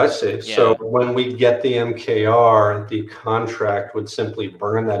 Oh, okay, I see. Yeah. So when we get the MKR, the contract would simply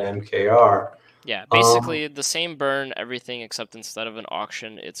burn that MKR. Yeah, basically the same burn, everything, except instead of an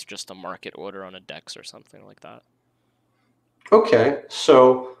auction, it's just a market order on a DEX or something like that. Okay,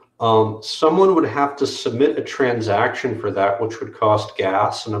 so someone would have to submit a transaction for that, which would cost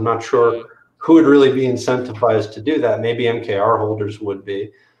gas, and I'm not sure who would really be incentivized to do that. Maybe MKR holders would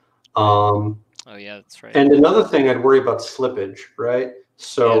be. Oh yeah, that's right. And another thing, I'd worry about slippage, right?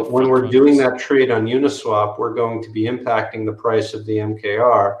 So when we're doing that trade on Uniswap, we're going to be impacting the price of the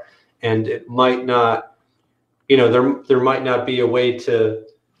MKR, and it might not, there might not be a way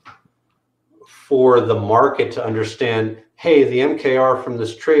for the market to understand, hey, the MKR from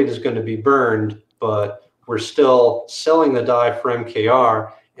this trade is going to be burned, but we're still selling the DAI for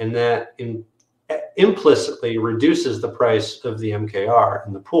MKR, and that implicitly reduces the price of the MKR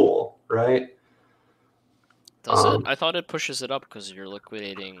in the pool, right? Does it? I thought it pushes it up because you're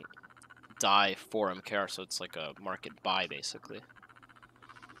liquidating DAI for MKR, so it's like a market buy, basically.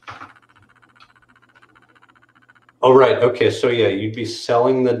 Oh, right. Okay. So yeah, you'd be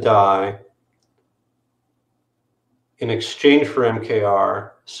selling the DAI in exchange for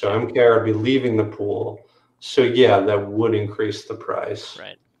MKR. So MKR would be leaving the pool. So yeah, that would increase the price.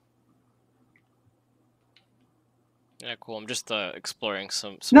 Right. Yeah, cool. I'm just exploring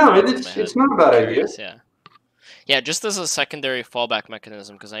some No, thoughts in my head. it's not a bad idea. Yeah. Yeah, just as a secondary fallback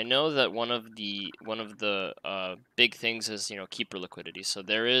mechanism, because I know that one of the big things is, you know, keeper liquidity. So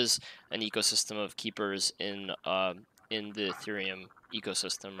there is an ecosystem of keepers in the Ethereum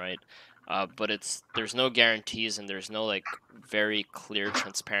ecosystem, right? But there's no guarantees and there's no like very clear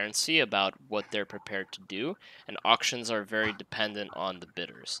transparency about what they're prepared to do, and auctions are very dependent on the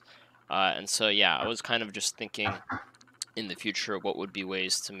bidders. And so yeah, I was kind of just thinking in the future what would be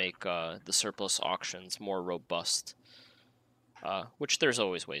ways to make the surplus auctions more robust, which there's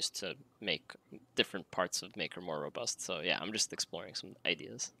always ways to make different parts of Maker more robust. So yeah, I'm just exploring some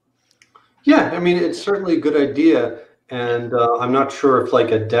ideas. Yeah, I mean, it's certainly a good idea. And I'm not sure if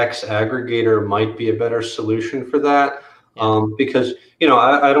like a DEX aggregator might be a better solution for that. Because, you know,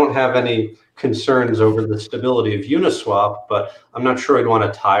 I don't have any concerns over the stability of Uniswap, but I'm not sure I'd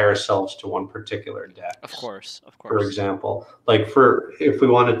want to tie ourselves to one particular DEX. Of course. For example, like if we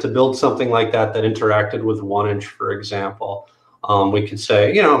wanted to build something like that interacted with 1inch, for example, we could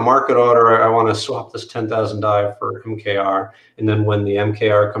say, you know, market order, I want to swap this 10,000 DAI for MKR, and then when the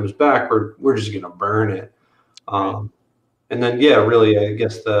MKR comes back, we're just going to burn it. And then, yeah, really, I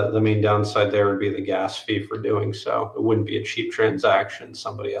guess the main downside there would be the gas fee for doing so. It wouldn't be a cheap transaction.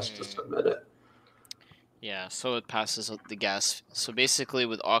 Somebody has to submit it. Yeah, so it passes the gas. So basically,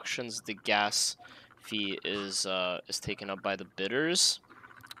 with auctions, the gas fee is taken up by the bidders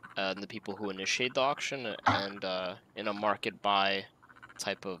and the people who initiate the auction. And in a market buy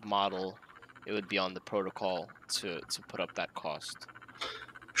type of model, it would be on the protocol to put up that cost.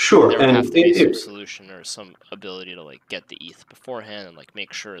 Sure, there would have to be some solution or some ability to like get the ETH beforehand and like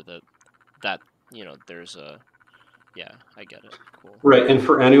make sure that you know there's a. Yeah, I get it. Cool. Right, and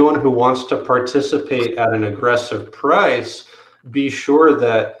for anyone who wants to participate at an aggressive price, be sure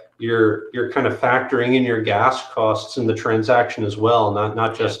that you're kind of factoring in your gas costs in the transaction as well.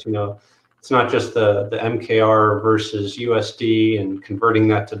 Not just, you know, it's not just the MKR versus USD and converting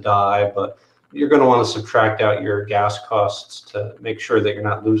that to DAI, but you're going to want to subtract out your gas costs to make sure that you're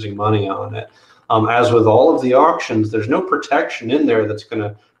not losing money on it. As with all of the auctions, there's no protection in there that's going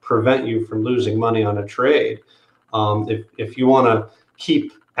to prevent you from losing money on a trade. If you want to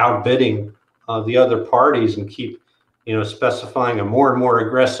keep outbidding the other parties and keep, you know, specifying a more and more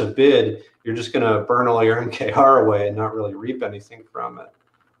aggressive bid, you're just going to burn all your MKR away and not really reap anything from it.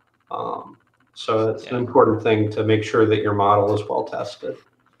 So it's an important thing to make sure that your model is well tested.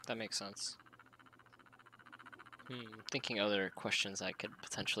 That makes sense. Thinking other questions I could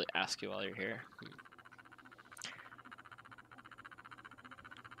potentially ask you while you're here.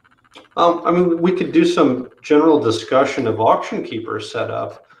 I mean, we could do some general discussion of auction keeper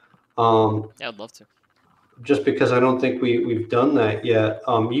setup. Yeah, I'd love to. Just because I don't think we've done that yet.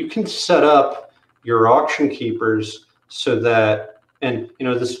 You can set up your auction keepers so that, and you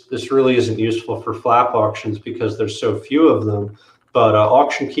know, this really isn't useful for flap auctions because there's so few of them, but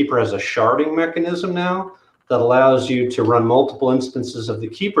auction keeper has a sharding mechanism now that allows you to run multiple instances of the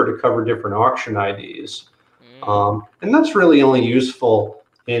keeper to cover different auction IDs. And that's really only useful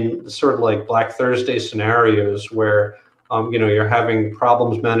in sort of like Black Thursday scenarios where you know, you're having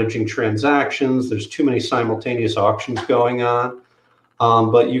problems managing transactions, there's too many simultaneous auctions going on,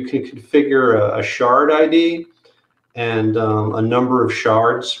 but you can configure a shard ID and a number of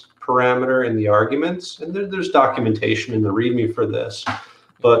shards parameter in the arguments, and there's documentation in the README for this.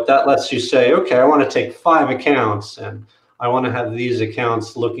 But that lets you say, okay, I want to take 5 accounts and I want to have these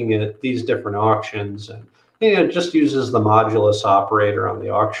accounts looking at these different auctions. And it just uses the modulus operator on the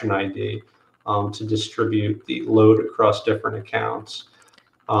auction ID to distribute the load across different accounts.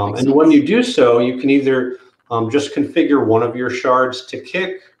 And when you do so, you can either just configure one of your shards to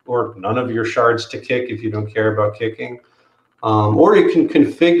kick or none of your shards to kick if you don't care about kicking. Or you can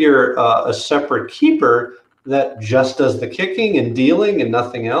configure a separate keeper that just does the kicking and dealing and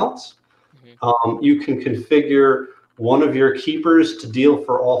nothing else. You can configure one of your keepers to deal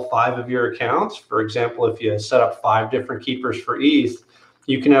for all 5 of your accounts. For example, if you set up 5 different keepers for ETH,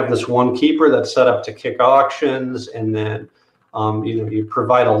 you can have this one keeper that's set up to kick auctions and then You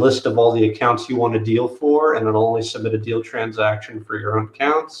provide a list of all the accounts you want to deal for, and it'll only submit a deal transaction for your own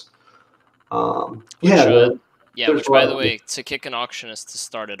accounts. Which, Yeah, yeah, there's which a by lot the of. way, to kick an auction is to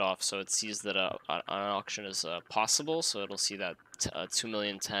start it off, so it sees that an auction is possible, so it'll see that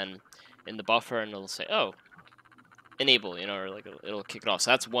 2,000,010 in the buffer, and it'll say, oh, enable, or like it'll kick it off. So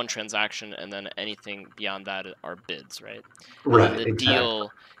that's one transaction, and then anything beyond that are bids, right? And then Right, the exactly.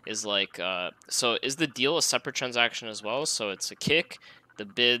 deal is like, so is the deal a separate transaction as well? So it's a kick, the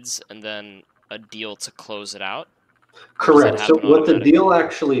bids, and then a deal to close it out? Or does that Correct. So happen what the deal automatically?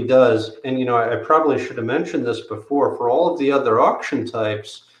 actually does, and I probably should have mentioned this before, for all of the other auction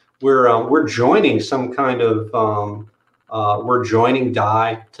types, we're joining some kind of we're joining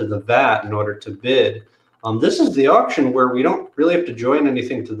DAI to the VAT in order to bid. This is the auction where we don't really have to join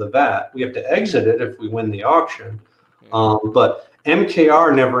anything to the VAT. We have to exit it if we win the auction, but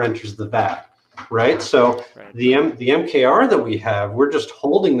MKR never enters the VAT, right? So Right. the MKR that we have, we're just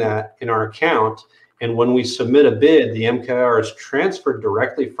holding that in our account. And when we submit a bid, the MKR is transferred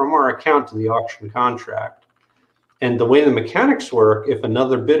directly from our account to the auction contract. And the way the mechanics work, if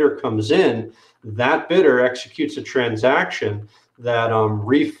another bidder comes in, that bidder executes a transaction that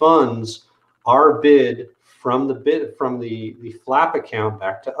refunds our bid from the flap account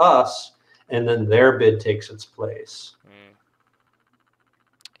back to us, and then their bid takes its place.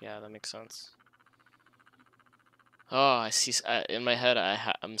 Yeah, that makes sense. Oh, I see. In my head,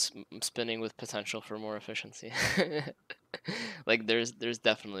 I'm spinning with potential for more efficiency. Like there's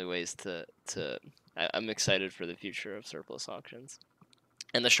definitely ways to. I'm excited for the future of surplus auctions.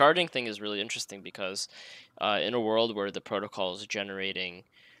 And the sharding thing is really interesting because, in a world where the protocol is generating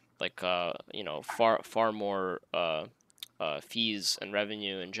like far more fees and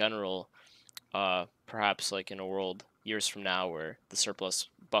revenue in general, perhaps like in a world years from now where the surplus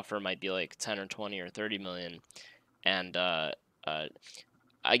buffer might be like 10 or 20 or 30 million, and uh,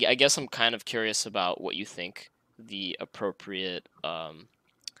 I guess I'm kind of curious about what you think the appropriate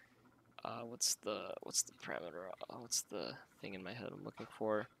what's the parameter? What's the thing in my head I'm looking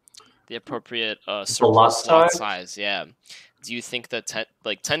for? The appropriate The lot surplus lot size. size. Yeah. Do you think that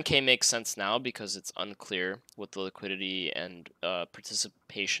 10K makes sense now because it's unclear what the liquidity and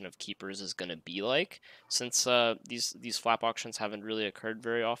participation of keepers is going to be like, since these flap auctions haven't really occurred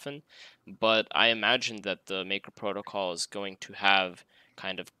very often? But I imagine that the Maker protocol is going to have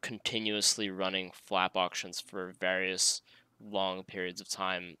kind of continuously running flap auctions for various long periods of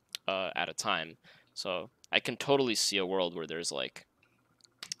time at a time. So I can totally see a world where there's like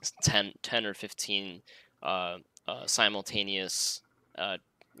 10 or 15 uh, simultaneous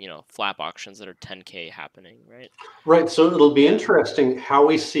flap auctions that are 10K happening, right? Right, so it'll be Yeah. interesting how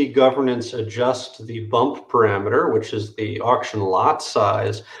we see governance adjust the bump parameter, which is the auction lot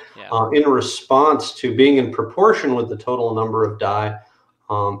size, Yeah. in response to being in proportion with the total number of DAI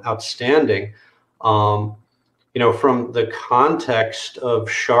outstanding. Um, from the context of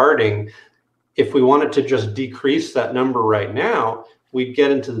sharding, if we wanted to just decrease that number right now, we'd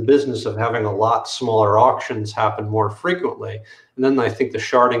get into the business of having a lot smaller auctions happen more frequently. And then I think the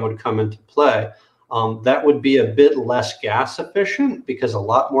sharding would come into play. That would be a bit less gas efficient because a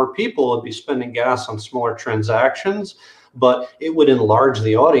lot more people would be spending gas on smaller transactions, but it would enlarge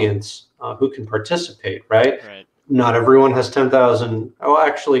the audience who can participate, right? Right. Not everyone has 10,000. Oh,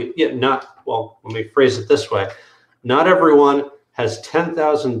 actually, yeah, let me phrase it this way. Not everyone has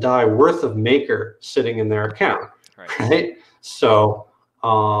 10,000 DAI worth of Maker sitting in their account, Right. right? So,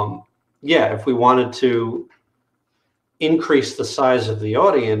 yeah, if we wanted to increase the size of the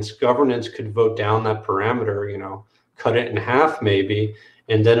audience, governance could vote down that parameter, cut it in half maybe,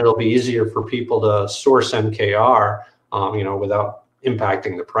 and then it'll be easier for people to source MKR, without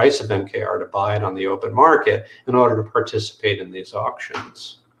impacting the price of MKR to buy it on the open market in order to participate in these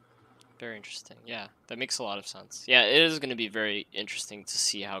auctions. Very interesting. Yeah, that makes a lot of sense. Yeah, it is going to be very interesting to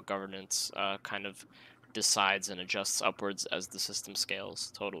see how governance kind of decides and adjusts upwards as the system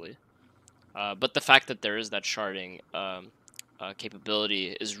scales. Totally. But the fact that there is that sharding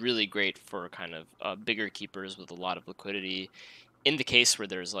capability is really great for kind of bigger keepers with a lot of liquidity in the case where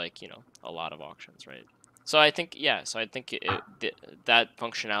there's like, a lot of auctions, right? So I think, yeah, so I think that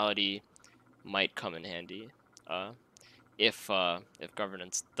functionality might come in handy if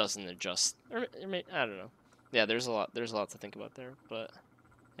governance doesn't adjust, or I don't know. Yeah, there's a lot to think about there, but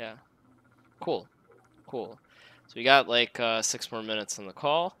yeah, cool. Cool. So we got like 6 more minutes on the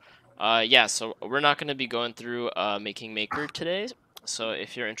call. Yeah, so we're not going to be going through making Maker today. So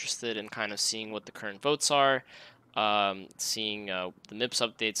if you're interested in kind of seeing what the current votes are, seeing the MIPS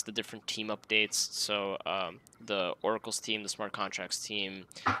updates, the different team updates. So the Oracle's team, the smart contracts team,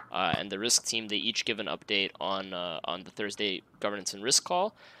 and the risk team, they each give an update on the Thursday governance and risk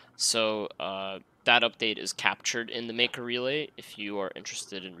call. So that update is captured in the Maker Relay if you are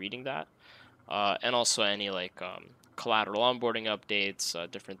interested in reading that. And also any like collateral onboarding updates,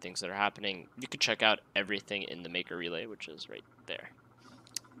 different things that are happening. You could check out everything in the Maker Relay, which is right there.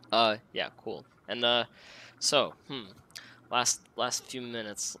 Yeah, cool. And so, last few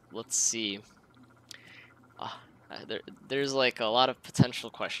minutes. Let's see. There's like a lot of potential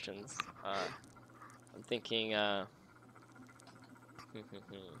questions. I'm thinking.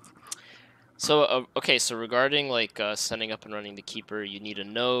 So okay, so regarding like setting up and running the keeper, you need a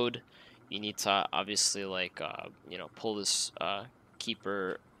node. You need to obviously like pull this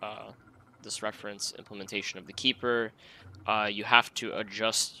keeper this reference implementation of the keeper. You have to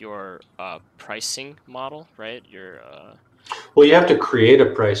adjust your pricing model, right? Your Well, you have to create a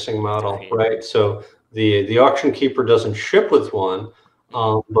pricing model, create. right? So the auction keeper doesn't ship with one,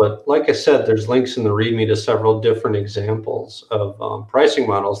 but like I said, there's links in the README to several different examples of pricing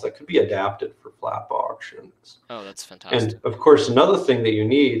models that could be adapted for flap auctions. Oh, that's And fantastic. of course, another thing that you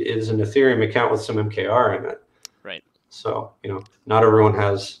need is an Ethereum account with some MKR in it. Right. So, not everyone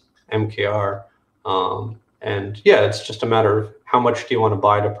has MKR. And yeah, it's just a matter of how much do you want to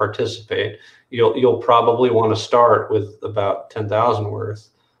buy to participate. You'll probably want to start with about 10,000 worth,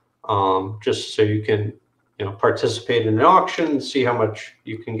 just so you can participate in an auction, see how much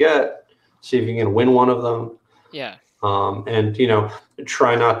you can get, see if you can win one of them. Yeah. And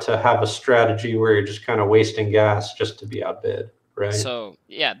try not to have a strategy where you're just kind of wasting gas just to be outbid, right? So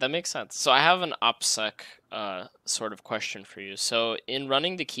yeah, that makes sense. So I have an OPSEC sort of question for you. So in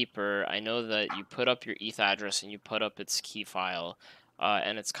running the keeper, I know that you put up your ETH address and you put up its key file,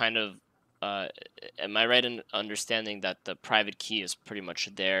 and it's kind of am I right in understanding that the private key is pretty much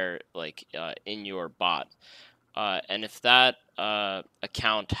there, like in your bot? And if that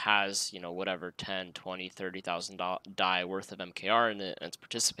account has, whatever 10, 20, 30,000 DAI worth of MKR in it and it's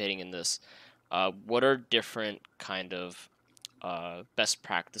participating in this, what are different kind of best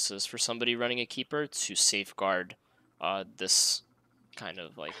practices for somebody running a keeper to safeguard this kind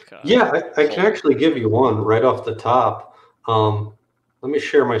of like Yeah, I can whole? actually give you one right off the top. Let me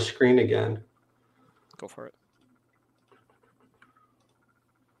share my screen again. Go for it.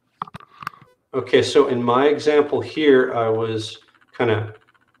 Okay, so in my example here, I was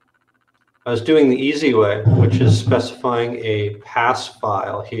doing the easy way, which is specifying a pass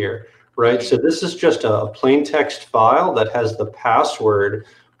file here, right? So this is just a plain text file that has the password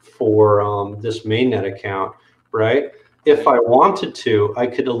for this mainnet account, right? If I wanted to, I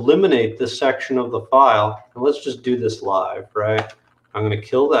could eliminate this section of the file, and let's just do this live, right? I'm going to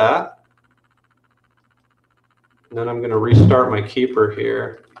kill that. And then I'm going to restart my keeper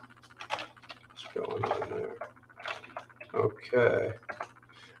here. What's going on there? Okay.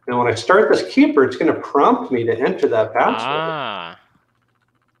 Now, when I start this keeper, it's going to prompt me to enter that password.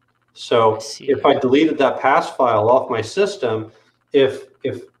 So if I deleted that pass file off my system, if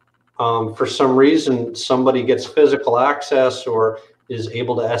for some reason somebody gets physical access or is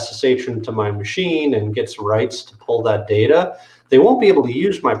able to SSH into my machine and gets rights to pull that data, they won't be able to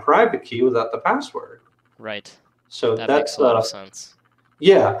use my private key without the password. Right. So that makes a lot of sense.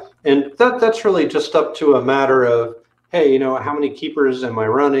 Yeah, and that's really just up to a matter of, hey, how many keepers am I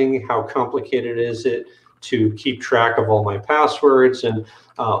running? How complicated is it to keep track of all my passwords? And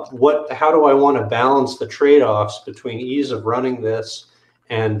how do I want to balance the trade-offs between ease of running this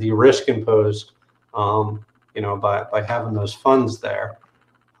and the risk imposed, by having those funds there?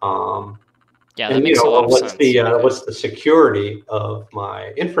 Yeah, that makes a lot of sense. What's the security of my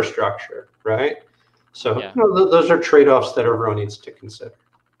infrastructure, right? So those are trade-offs that everyone needs to consider.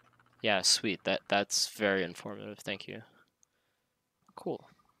 Yeah, sweet. That's very informative. Thank you. Cool.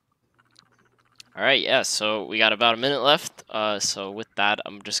 All right, yeah, so we got about a minute left. So with that,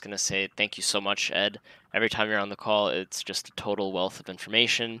 I'm just going to say thank you so much, Ed. Every time you're on the call, it's just a total wealth of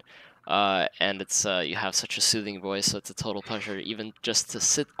information. And it's you have such a soothing voice, so it's a total pleasure even just to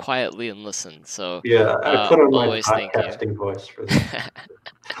sit quietly and listen. So yeah, I put on my podcasting voice for this.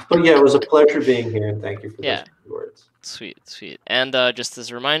 But yeah, it was a pleasure being here, and thank you for those words. Sweet. And just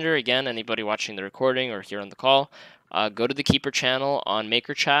as a reminder, again, anybody watching the recording or here on the call, go to the Keeper channel on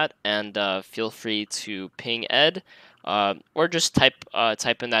MakerChat and feel free to ping Ed, or just type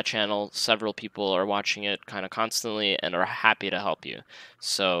in that channel. Several people are watching it kind of constantly and are happy to help you.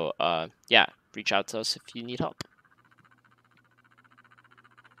 So yeah, reach out to us if you need help.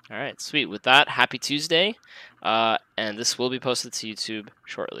 All right, sweet. With that, happy Tuesday, and this will be posted to YouTube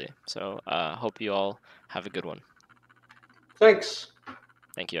shortly. So hope you all have a good one. Thanks.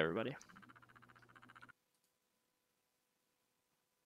 Thank you, everybody.